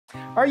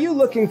Are you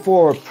looking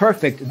for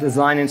perfect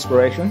design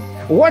inspiration?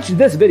 Watch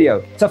this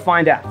video to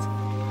find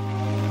out.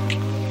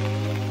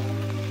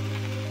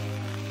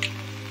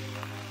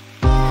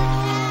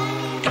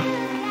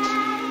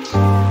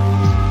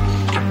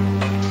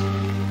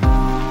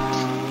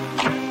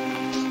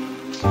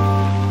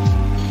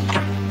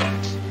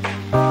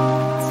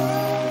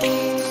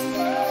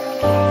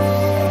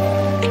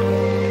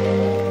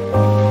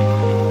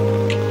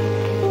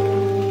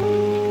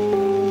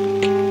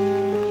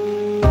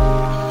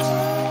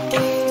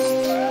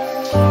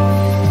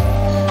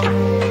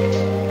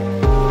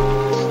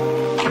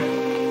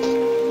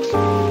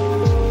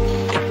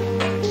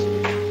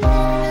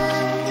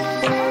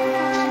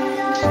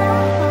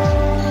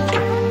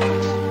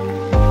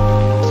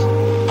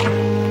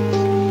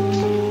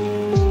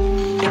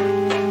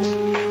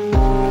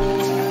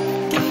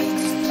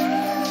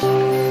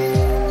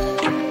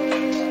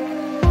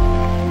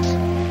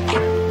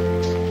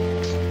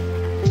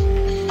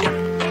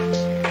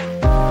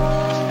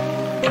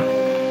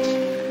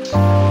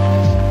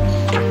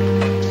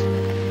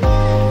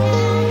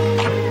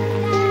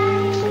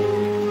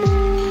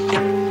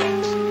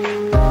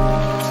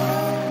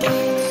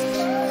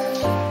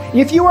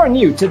 If you are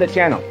new to the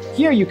channel,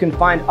 here you can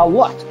find a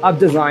lot of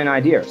design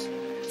ideas.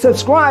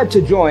 Subscribe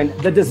to join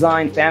the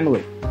design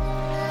family.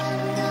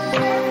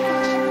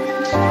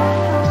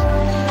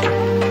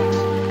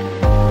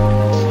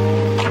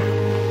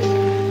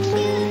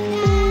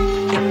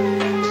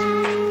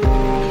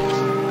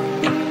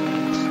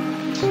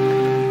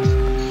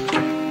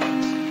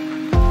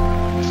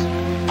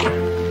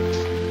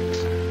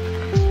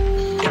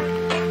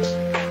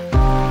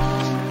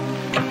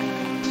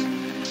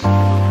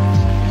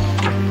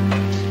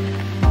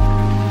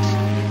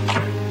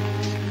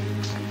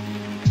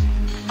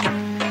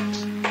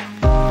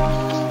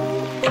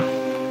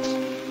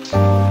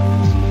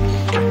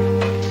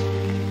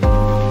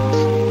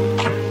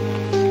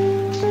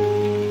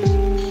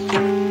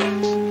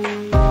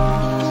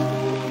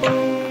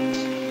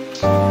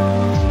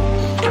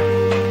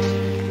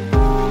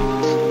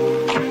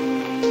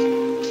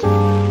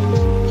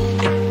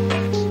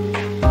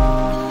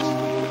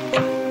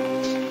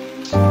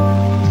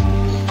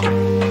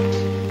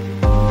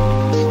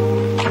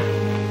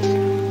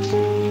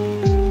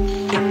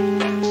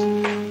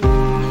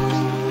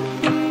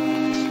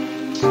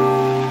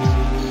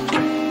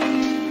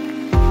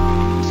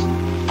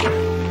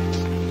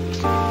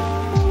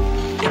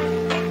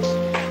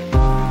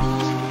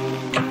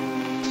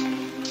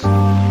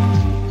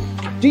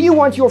 Do you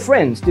want your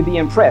friends to be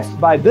impressed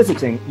by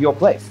visiting your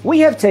place? We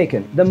have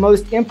taken the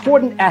most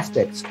important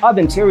aspects of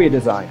interior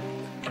design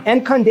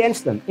and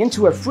condensed them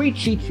into a free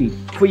cheat sheet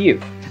for you.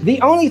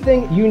 The only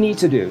thing you need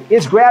to do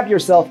is grab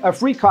yourself a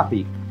free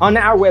copy on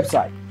our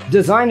website,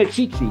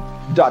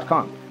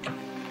 designercheatsheet.com.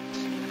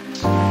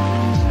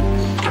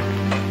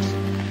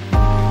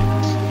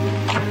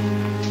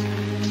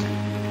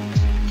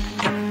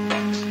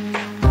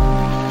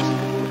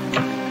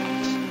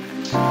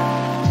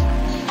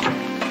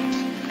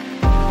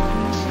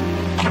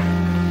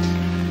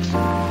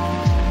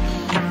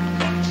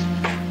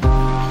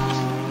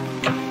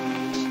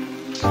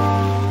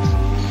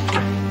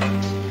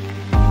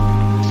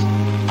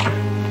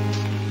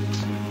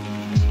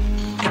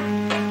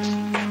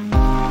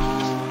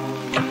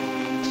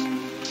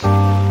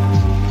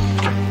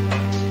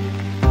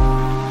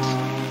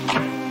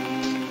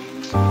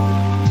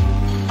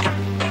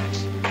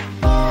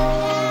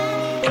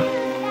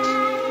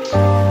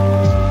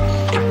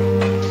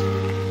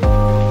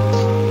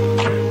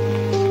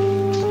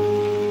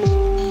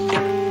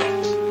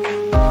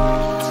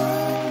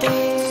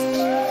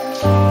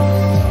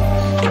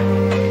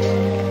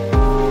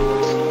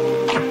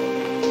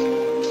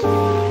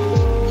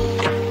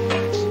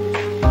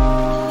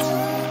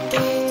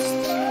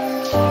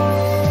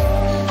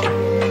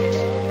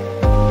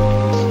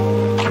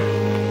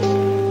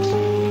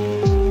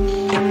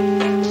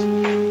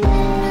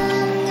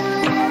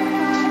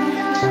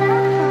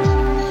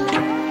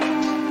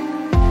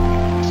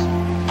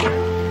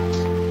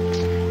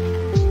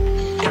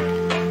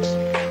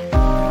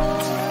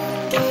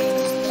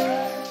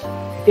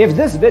 If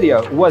this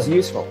video was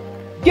useful,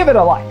 give it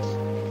a like.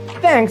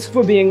 Thanks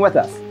for being with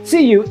us.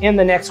 See you in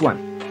the next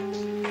one.